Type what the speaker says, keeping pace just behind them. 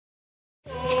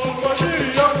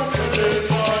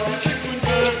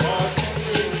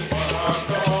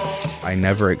I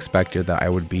never expected that I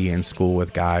would be in school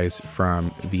with guys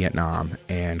from Vietnam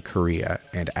and Korea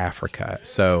and Africa.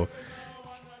 So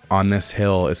on this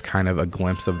hill is kind of a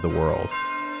glimpse of the world.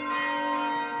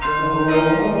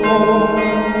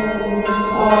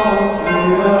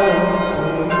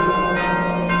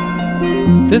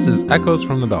 This is Echoes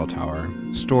from the Bell Tower.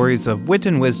 Stories of wit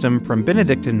and wisdom from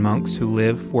Benedictine monks who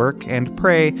live, work, and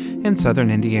pray in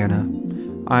southern Indiana.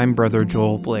 I'm Brother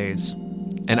Joel Blaze.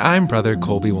 And I'm Brother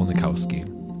Colby Wolnikowski.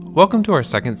 Welcome to our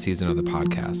second season of the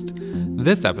podcast.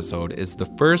 This episode is the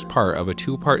first part of a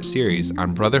two-part series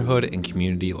on brotherhood and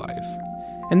community life.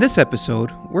 In this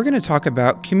episode, we're going to talk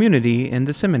about community in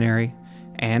the seminary,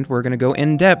 and we're going to go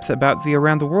in depth about the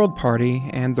Around the World Party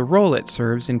and the role it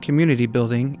serves in community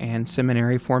building and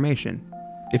seminary formation.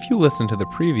 If you listen to the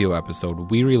preview episode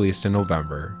we released in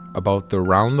November about the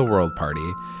Around the World Party,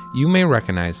 you may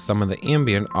recognize some of the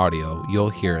ambient audio you'll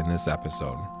hear in this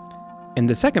episode. In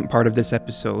the second part of this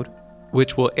episode,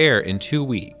 which will air in 2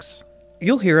 weeks,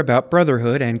 you'll hear about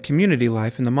brotherhood and community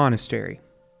life in the monastery.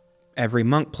 Every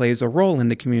monk plays a role in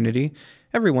the community.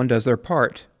 Everyone does their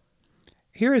part.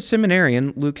 Here is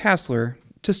seminarian Luke Hassler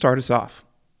to start us off.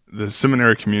 The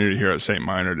seminary community here at St.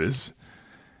 Meinrad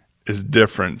is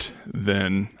different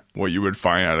than what you would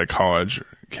find at a college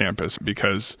campus,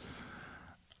 because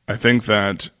I think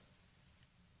that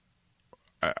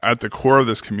at the core of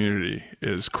this community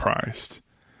is Christ.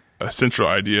 A central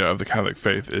idea of the Catholic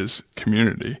faith is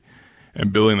community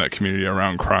and building that community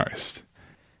around Christ.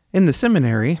 In the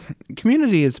seminary,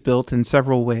 community is built in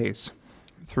several ways.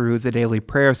 Through the daily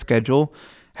prayer schedule,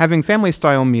 having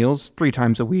family-style meals 3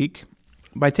 times a week,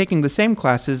 by taking the same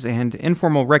classes and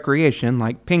informal recreation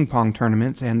like ping pong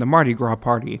tournaments and the Mardi Gras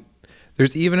party.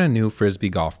 There's even a new Frisbee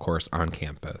golf course on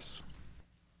campus.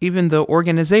 Even the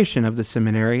organization of the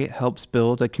seminary helps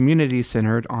build a community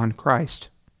centered on Christ.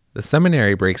 The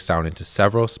seminary breaks down into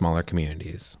several smaller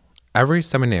communities. Every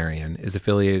seminarian is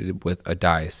affiliated with a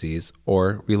diocese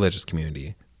or religious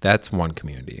community. That's one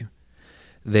community.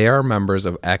 They are members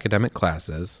of academic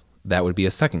classes. That would be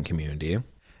a second community.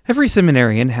 Every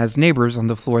seminarian has neighbors on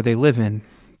the floor they live in.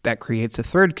 That creates a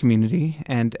third community,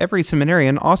 and every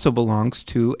seminarian also belongs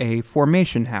to a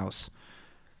formation house.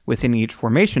 Within each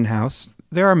formation house,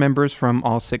 there are members from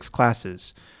all 6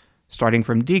 classes, starting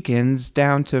from deacons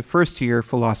down to first-year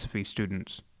philosophy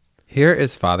students. Here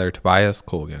is Father Tobias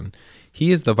Colgan.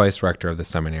 He is the vice rector of the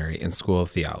seminary and School of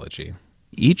Theology.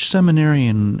 Each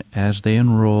seminarian, as they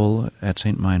enroll at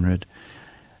St. Meinrad,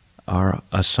 are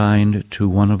assigned to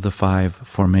one of the 5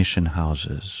 formation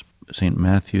houses, St.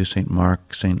 Matthew, St.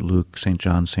 Mark, St. Luke, St.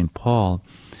 John, St. Paul.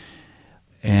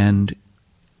 And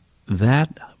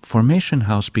that formation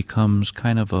house becomes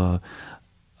kind of a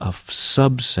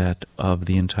subset of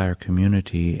the entire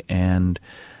community, and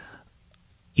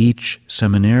each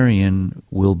seminarian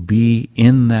will be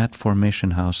in that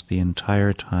formation house the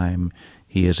entire time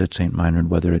he is at St. Meinrad,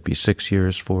 whether it be 6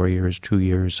 years, 4 years, 2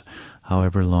 years,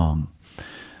 however long.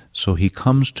 So he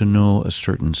comes to know a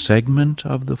certain segment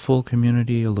of the full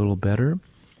community a little better.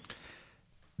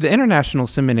 The international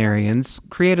seminarians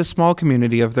create a small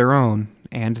community of their own,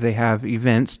 and they have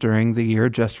events during the year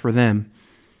just for them.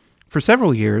 For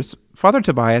several years, Father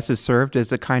Tobias has served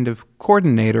as a kind of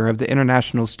coordinator of the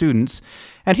international students,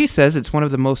 and he says it's one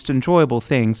of the most enjoyable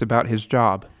things about his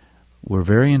job. We're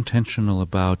very intentional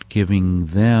about giving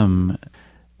them,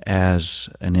 as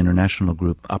an international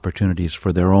group, opportunities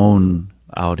for their own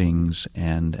outings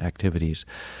and activities.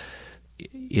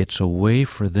 It's a way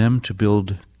for them to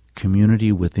build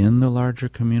community within the larger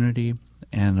community,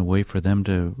 and a way for them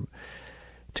to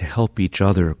help each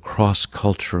other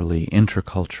cross-culturally,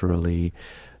 interculturally,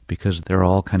 because they're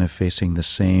all kind of facing the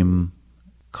same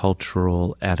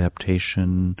cultural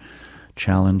adaptation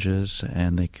challenges,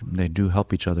 and they do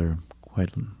help each other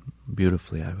quite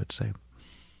beautifully, I would say.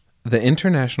 The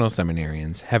international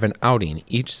seminarians have an outing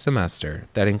each semester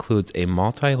that includes a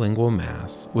multilingual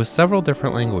mass with several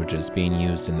different languages being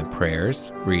used in the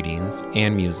prayers, readings,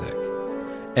 and music.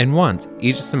 And once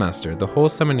each semester, the whole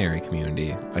seminary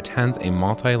community attends a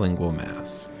multilingual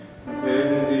mass.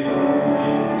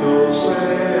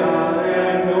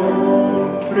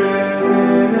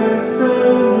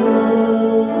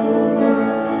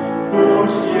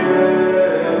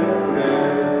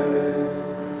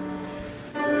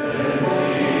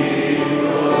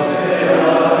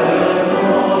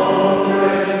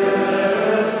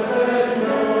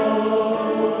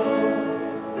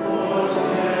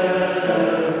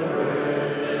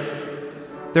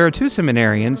 There are 2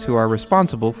 seminarians who are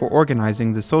responsible for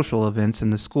organizing the social events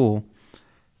in the school.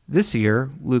 This year,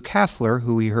 Luke Hassler,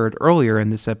 who we heard earlier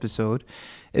in this episode,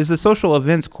 is the social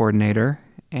events coordinator,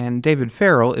 and David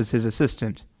Farrell is his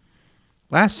assistant.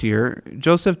 Last year,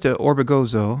 Joseph de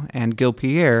Orbegozo and Gil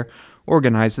Pierre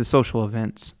organized the social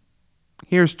events.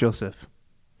 Here's Joseph.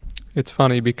 It's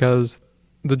funny because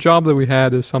the job that we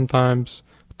had is sometimes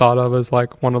thought of as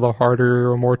like one of the harder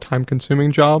or more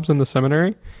time-consuming jobs in the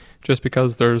seminary, just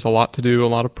because there's a lot to do, a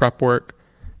lot of prep work.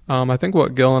 I think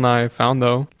what Gil and I found,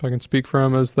 though, if I can speak for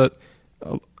him, is that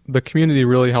the community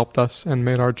really helped us and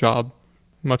made our job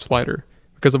much lighter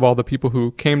because of all the people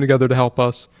who came together to help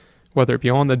us, whether it be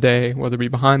on the day, whether it be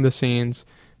behind the scenes.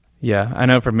 Yeah, I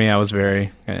know for me, I was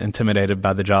very intimidated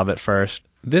by the job at first.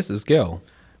 This is Gil.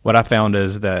 What I found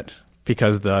is that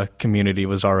because the community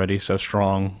was already so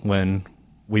strong when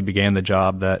we began the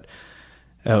job, that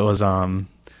it was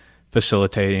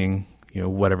facilitating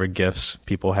whatever gifts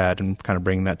people had and kind of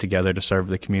bringing that together to serve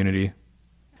the community.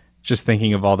 Just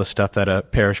thinking of all the stuff that a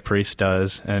parish priest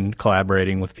does and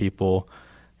collaborating with people,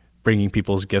 bringing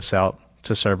people's gifts out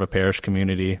to serve a parish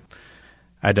community,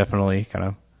 I definitely kind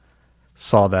of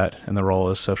saw that in the role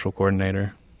as social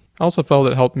coordinator. I also felt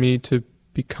it helped me to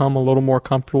become a little more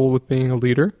comfortable with being a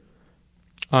leader.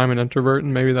 I'm an introvert,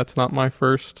 and maybe that's not my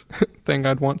first thing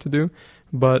I'd want to do,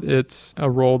 but it's a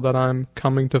role that I'm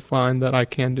coming to find that I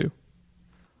can do.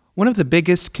 One of the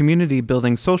biggest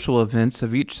community-building social events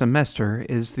of each semester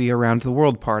is the Around the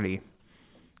World Party.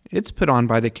 It's put on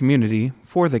by the community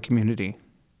for the community.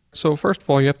 So first of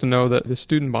all, you have to know that the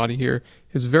student body here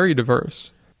is very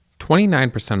diverse.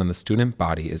 29% of the student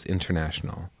body is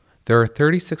international. There are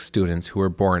 36 students who were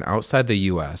born outside the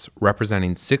U.S.,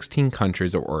 representing 16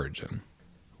 countries of origin.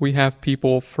 We have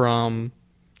people from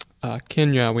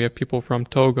Kenya, we have people from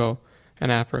Togo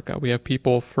and Africa, we have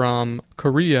people from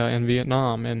Korea and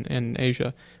Vietnam and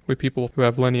Asia. We have people who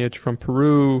have lineage from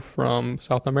Peru, from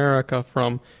South America,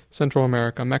 from Central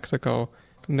America, Mexico,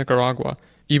 Nicaragua,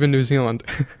 even New Zealand.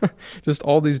 Just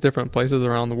all these different places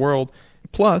around the world,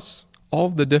 plus all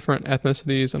of the different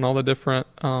ethnicities and all the different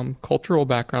cultural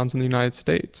backgrounds in the United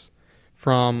States,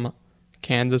 from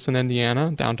Kansas and Indiana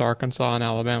down to Arkansas and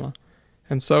Alabama.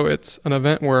 And so it's an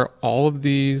event where all of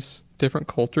these different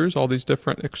cultures, all these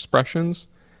different expressions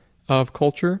of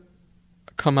culture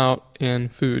come out in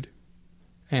food.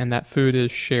 And that food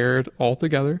is shared all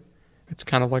together. It's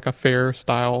kind of like a fair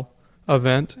style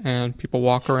event, and people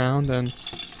walk around and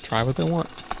try what they want.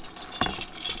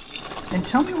 And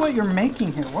tell me what you're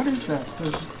making here. What is this?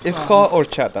 It's called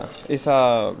horchata. It's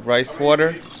rice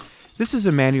water. This is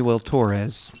Emmanuel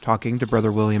Torres talking to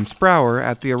Brother William Sprower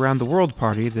at the Around the World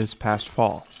Party this past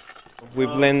fall. We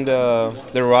blend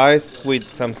the rice with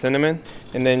some cinnamon,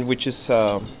 and then we just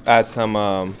add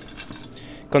some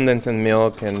condensed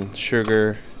milk and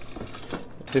sugar.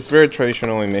 It's very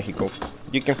traditional in Mexico.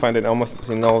 You can find it almost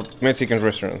in all Mexican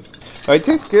restaurants. Oh, it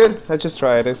tastes good. I just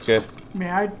try it. It's good.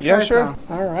 May I try Yeah, sure.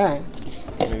 some? All right.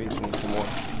 Maybe you need some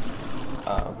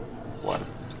more water.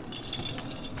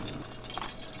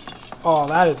 Oh,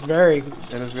 that is very,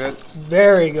 It is good.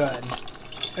 very good.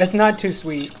 It's not too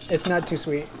sweet. It's not too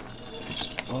sweet.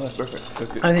 Oh, that's perfect.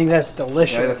 That's good. I think that's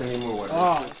delicious. Yeah, that's need more water.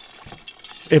 Oh,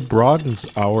 It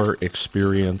broadens our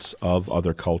experience of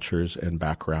other cultures and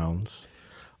backgrounds.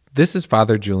 This is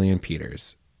Father Julian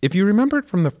Peters. If you remembered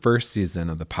from the first season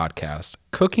of the podcast,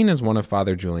 cooking is one of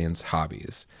Father Julian's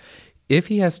hobbies. If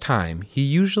he has time, he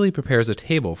usually prepares a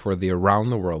table for the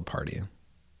Around the World Party.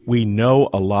 We know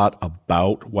a lot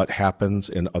about what happens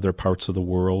in other parts of the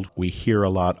world. We hear a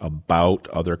lot about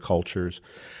other cultures,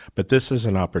 but this is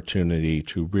an opportunity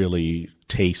to really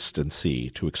taste and see,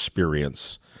 to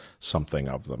experience something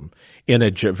of them in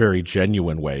a very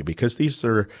genuine way, because these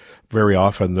are very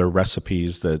often the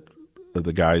recipes that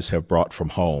the guys have brought from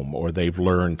home or they've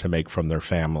learned to make from their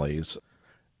families.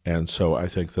 And so I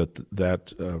think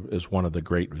that is one of the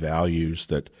great values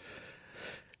that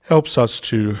helps us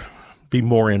to be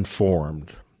more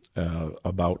informed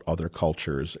about other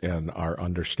cultures and our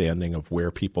understanding of where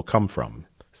people come from.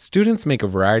 Students make a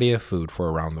variety of food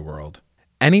for Around the World.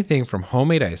 Anything from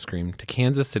homemade ice cream to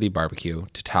Kansas City barbecue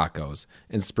to tacos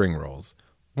and spring rolls.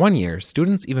 One year,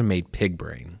 students even made pig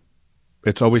brain.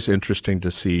 It's always interesting to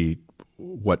see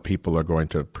what people are going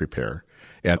to prepare.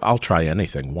 And I'll try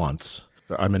anything once.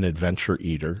 I'm an adventure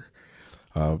eater.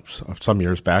 Some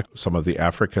years back, some of the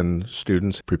African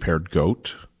students prepared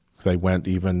goat. They went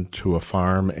even to a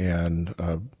farm and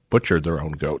butchered their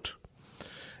own goat.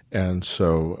 And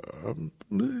so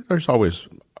there's always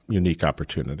unique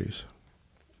opportunities.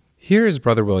 Here is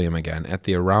Brother William again at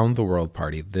the Around the World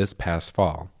Party this past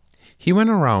fall. He went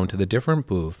around to the different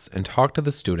booths and talked to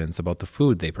the students about the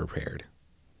food they prepared.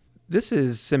 This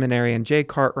is Seminarian Jay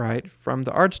Cartwright from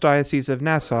the Archdiocese of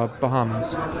Nassau,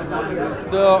 Bahamas.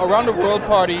 The Around the World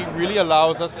Party really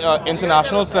allows us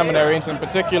international seminarians in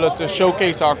particular to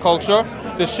showcase our culture,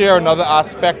 to share another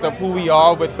aspect of who we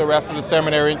are with the rest of the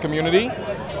seminarian community,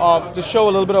 to show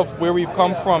a little bit of where we've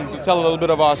come from, to tell a little bit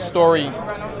of our story.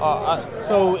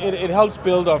 So it helps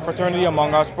build a fraternity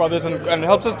among us brothers and it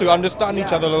helps us to understand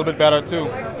each other a little bit better too.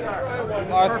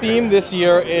 Our theme this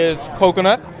year is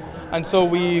coconut, and so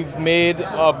we've made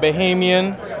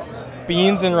Bahamian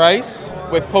beans and rice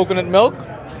with coconut milk.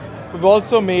 We've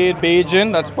also made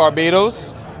Bajan, that's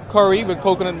Barbados, curry with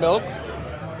coconut milk.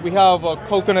 We have a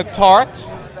coconut tart,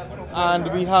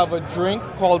 and we have a drink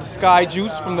called Sky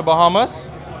Juice from the Bahamas,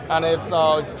 and it's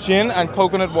gin and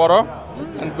coconut water,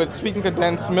 and with sweetened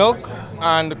condensed milk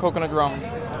and coconut rum.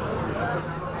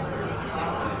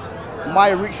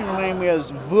 My original name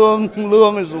is Vuong.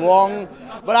 Luong is long,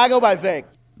 but I go by Vic.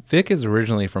 Vic is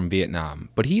originally from Vietnam,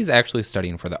 but he's actually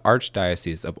studying for the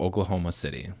Archdiocese of Oklahoma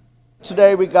City.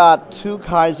 Today we got two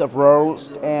kinds of rolls,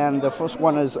 and the first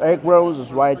one is egg rolls,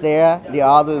 is right there. The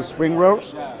other is spring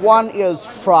rolls. One is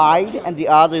fried, and the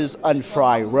other is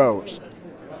unfried rolls.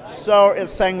 So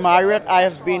it's St. Myrick. I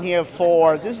have been here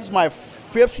this is my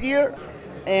 5th year,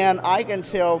 and I can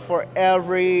tell for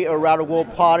every Around the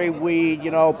World Party we,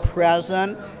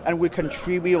 present, and we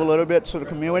contribute a little bit to the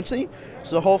community.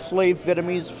 So hopefully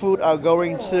Vietnamese food are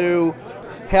going to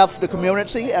help the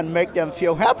community and make them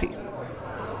feel happy.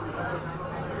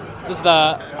 This is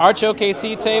the Arch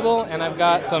OKC table, and I've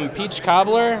got some peach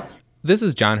cobbler. This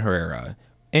is John Herrera,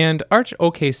 and Arch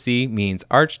OKC means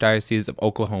Archdiocese of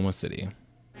Oklahoma City.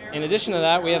 In addition to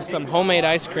that, we have some homemade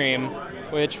ice cream,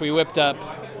 which we whipped up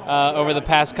over the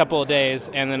past couple of days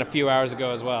and then a few hours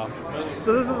ago as well.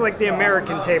 So this is like the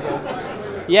American table.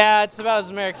 Yeah, it's about as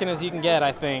American as you can get,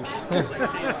 I think.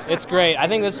 It's great. I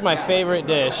think this is my favorite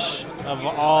dish of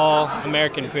all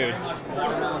American foods.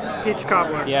 Peach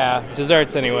cobbler. Yeah,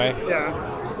 desserts anyway. Yeah.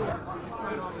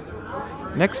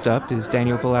 Next up is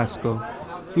Daniel Velasco.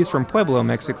 He's from Pueblo,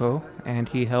 Mexico, and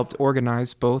he helped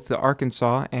organize both the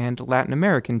Arkansas and Latin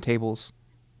American tables.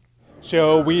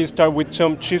 So we start with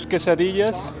some cheese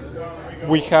quesadillas.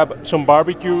 We have some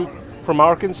barbecue from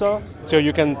Arkansas, so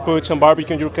you can put some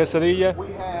barbecue in your quesadilla.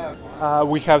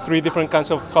 We have 3 different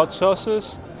kinds of hot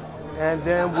sauces, and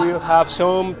then we'll have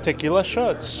some tequila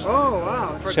shots. Oh,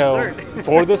 wow, for dessert.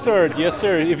 For dessert, yes,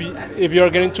 sir. If you're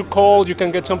getting too cold, you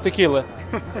can get some tequila.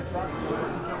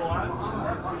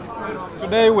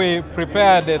 Today we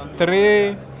prepared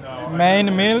 3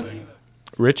 main meals.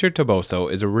 Richard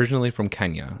Toboso is originally from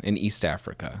Kenya in East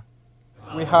Africa.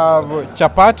 We have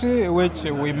chapati, which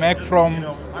we make from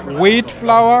wheat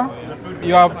flour.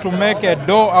 You have to make a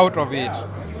dough out of it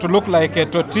to look like a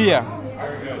tortilla.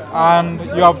 And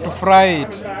you have to fry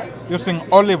it using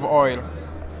olive oil.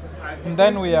 And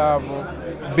then we have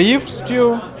beef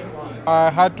stew. I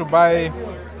had to buy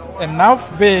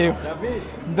enough beef.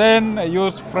 Then I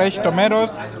use fresh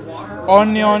tomatoes,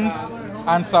 onions,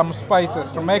 and some spices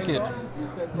to make it.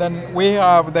 Then we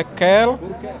have the kale,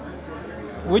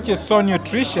 which is so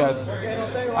nutritious,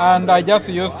 and I just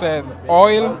used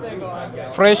oil,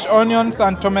 fresh onions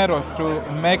and tomatoes to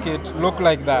make it look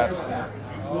like that.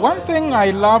 One thing I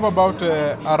love about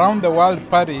Around the World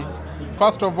Party,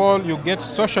 first of all, you get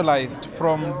socialized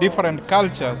from different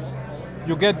cultures.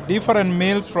 You get different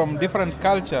meals from different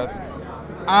cultures,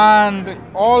 and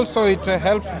also it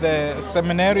helps the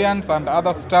seminarians and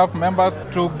other staff members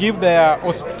to give their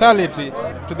hospitality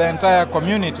to the entire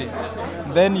community.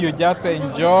 Then you just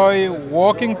enjoy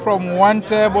walking from one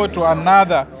table to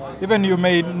another. Even you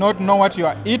may not know what you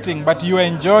are eating, but you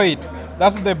enjoy it.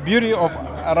 That's the beauty of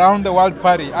Around the World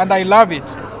Party, and I love it.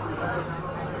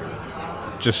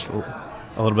 Just a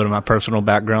little bit of my personal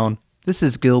background. This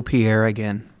is Gil Pierre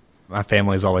again. My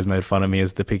family's always made fun of me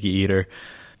as the picky eater.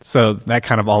 So that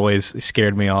kind of always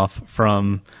scared me off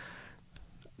from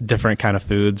different kind of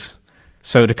foods.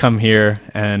 So to come here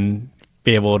and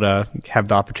be able to have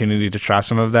the opportunity to try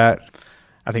some of that,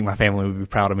 I think my family would be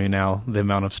proud of me now, the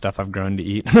amount of stuff I've grown to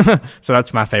eat. So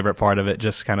that's my favorite part of it,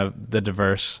 just kind of the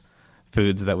diverse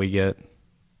foods that we get.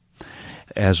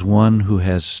 As one who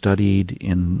has studied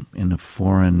in a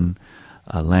foreign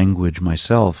language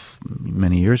myself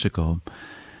many years ago,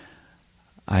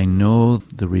 I know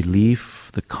the relief,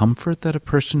 the comfort that a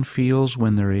person feels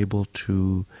when they're able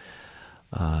to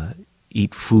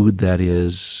eat food that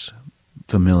is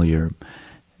familiar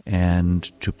and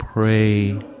to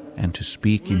pray and to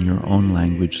speak in your own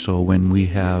language. So when we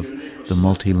have the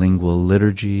multilingual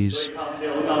liturgies,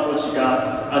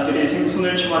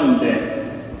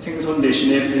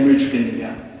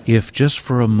 if just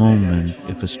for a moment,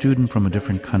 if a student from a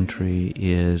different country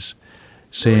is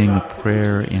saying a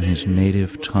prayer in his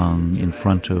native tongue in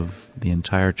front of the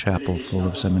entire chapel full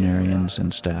of seminarians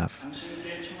and staff,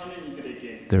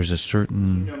 there's a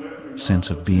certain sense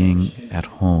of being at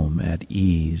home, at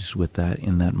ease with that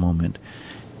in that moment.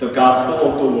 The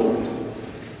Gospel of the Lord.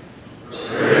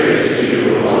 Praise to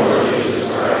you, Lord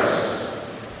Jesus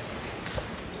Christ.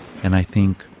 And I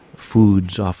think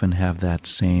foods often have that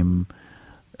same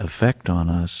effect on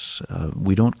us.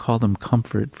 We don't call them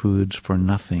comfort foods for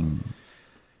nothing.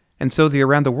 And so the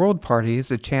Around the World Party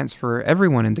is a chance for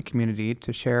everyone in the community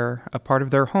to share a part of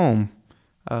their home,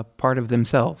 a part of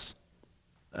themselves.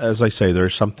 As I say,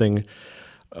 there's something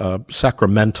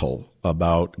sacramental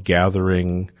about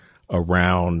gathering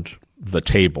around the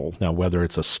table. Now, whether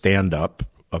it's a stand-up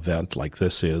event like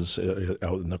this is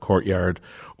out in the courtyard,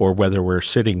 or whether we're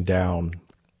sitting down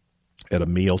at a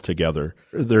meal together,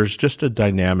 there's just a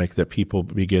dynamic that people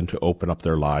begin to open up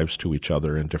their lives to each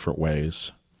other in different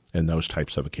ways in those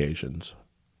types of occasions.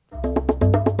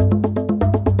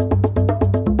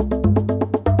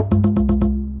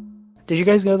 Did you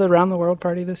guys go to the Around the World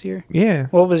Party this year? Yeah.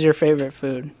 What was your favorite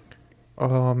food?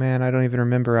 Oh, man, I don't even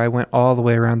remember. I went all the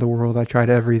way around the world. I tried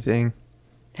everything.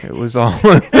 It was all...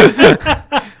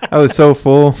 I was so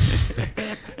full.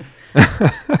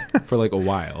 For like a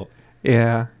while.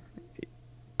 Yeah.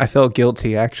 I felt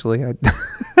guilty, actually.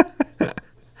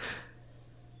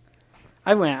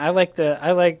 I went. I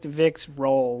liked Vic's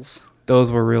rolls. Those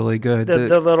were really good.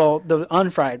 The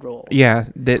unfried rolls. Yeah,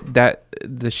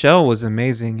 the shell was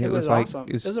amazing. It was like awesome.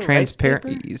 It was It was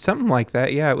transparent, something like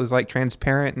that. Yeah, it was like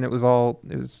transparent, and it was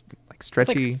like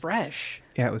stretchy. It was like fresh.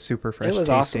 Yeah, it was super fresh. It was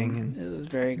tasting, awesome. and it was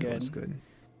very good. It was good.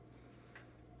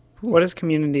 What is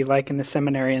community like in the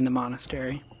seminary and the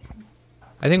monastery?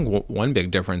 I think one big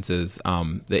difference is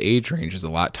the age range is a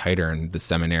lot tighter in the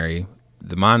seminary.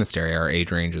 The monastery, our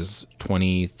age range is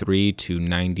 23 to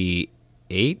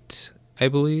 98, I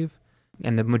believe.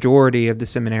 And the majority of the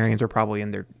seminarians are probably in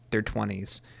their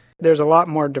 20s. There's a lot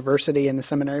more diversity in the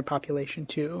seminary population,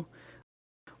 too.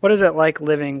 What is it like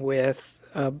living with,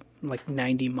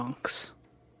 90 monks?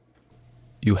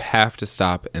 You have to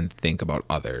stop and think about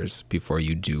others before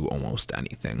you do almost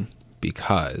anything,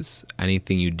 because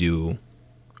anything you do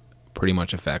pretty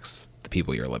much affects the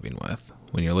people you're living with.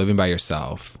 When you're living by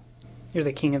yourself... You're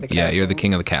the king of the castle. Yeah, you're the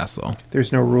king of the castle.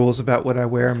 There's no rules about what I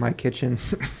wear in my kitchen.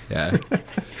 Yeah.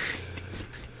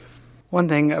 One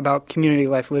thing about community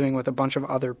life living with a bunch of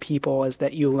other people is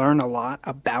that you learn a lot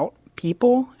about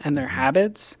people and their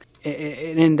habits.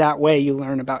 And in that way, you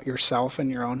learn about yourself and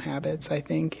your own habits, I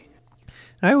think.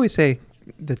 I always say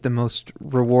that the most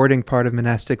rewarding part of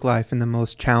monastic life and the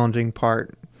most challenging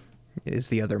part is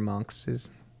the other monks,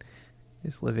 is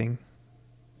living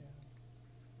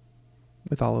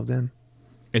with all of them.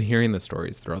 And hearing the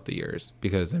stories throughout the years,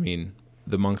 because, I mean,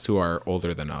 the monks who are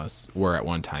older than us were at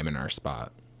one time in our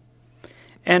spot.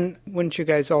 And wouldn't you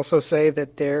guys also say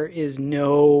that there is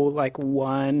no,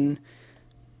 one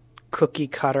cookie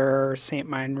cutter St.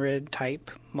 Meinrad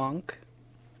type monk?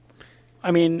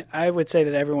 I mean, I would say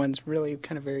that everyone's really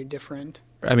kind of very different.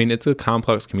 I mean, it's a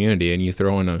complex community, and you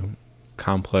throw in a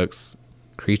complex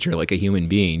creature like a human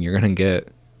being, you're going to get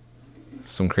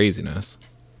some craziness.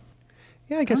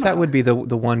 Yeah, I guess that would be the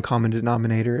one common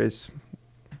denominator is,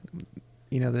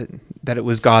 that it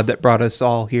was God that brought us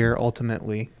all here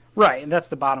ultimately. Right, and that's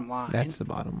the bottom line. That's the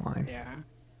bottom line. Yeah.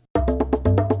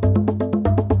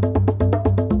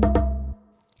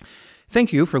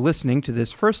 Thank you for listening to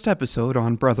this first episode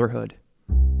on Brotherhood.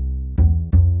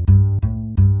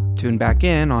 Tune back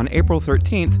in on April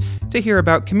 13th to hear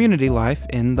about community life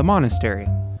in the monastery.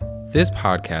 This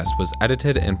podcast was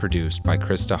edited and produced by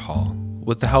Krista Hall,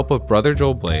 with the help of Brother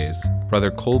Joel Blaze, Brother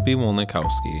Colby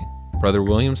Wolnikowski, Brother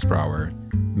William Sprower,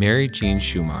 Mary Jean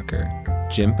Schumacher,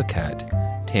 Jim Paquette,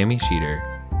 Tammy Sheeter,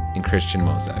 and Christian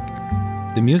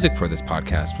Mozek. The music for this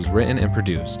podcast was written and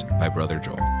produced by Brother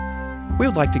Joel. We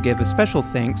would like to give a special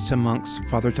thanks to monks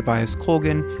Father Tobias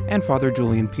Colgan and Father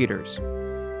Julian Peters.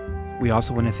 We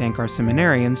also want to thank our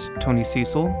seminarians, Tony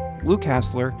Cecil, Luke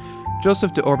Hassler,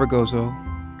 Joseph de Orbegozo,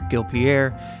 Gil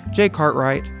Pierre, Jay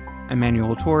Cartwright,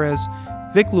 Emmanuel Torres,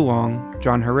 Vic Luong,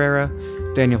 John Herrera,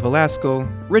 Daniel Velasco,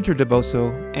 Richard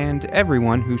DeBoso, and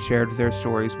everyone who shared their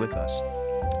stories with us.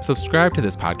 Subscribe to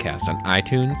this podcast on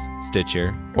iTunes,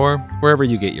 Stitcher, or wherever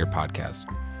you get your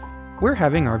podcast. We're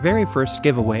having our very first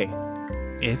giveaway.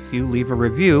 If you leave a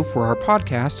review for our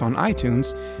podcast on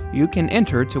iTunes, you can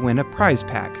enter to win a prize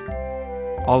pack.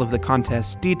 All of the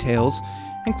contest details,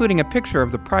 including a picture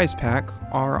of the prize pack,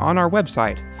 are on our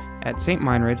website at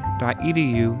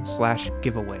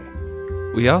stmeinrad.edu/giveaway.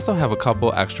 We also have a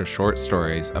couple extra short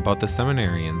stories about the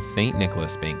seminarian's St.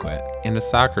 Nicholas banquet and a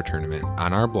soccer tournament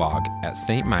on our blog at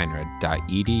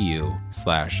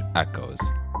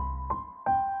stmeinrad.edu/echoes.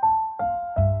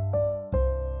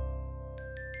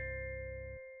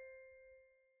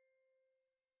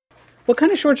 What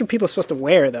kind of shorts are people supposed to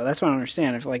wear, though? That's what I don't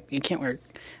understand. If like you can't wear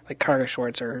like cargo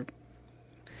shorts or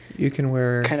You can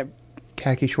wear kind of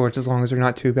khaki shorts as long as they're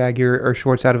not too baggy, or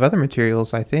shorts out of other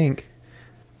materials, I think.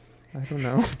 I don't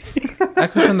know.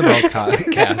 Echoes from the Bell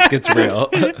cast gets real.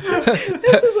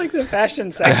 This is like the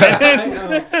fashion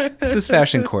segment. This is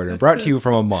Fashion Corner, brought to you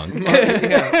from a monk.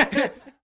 Yeah.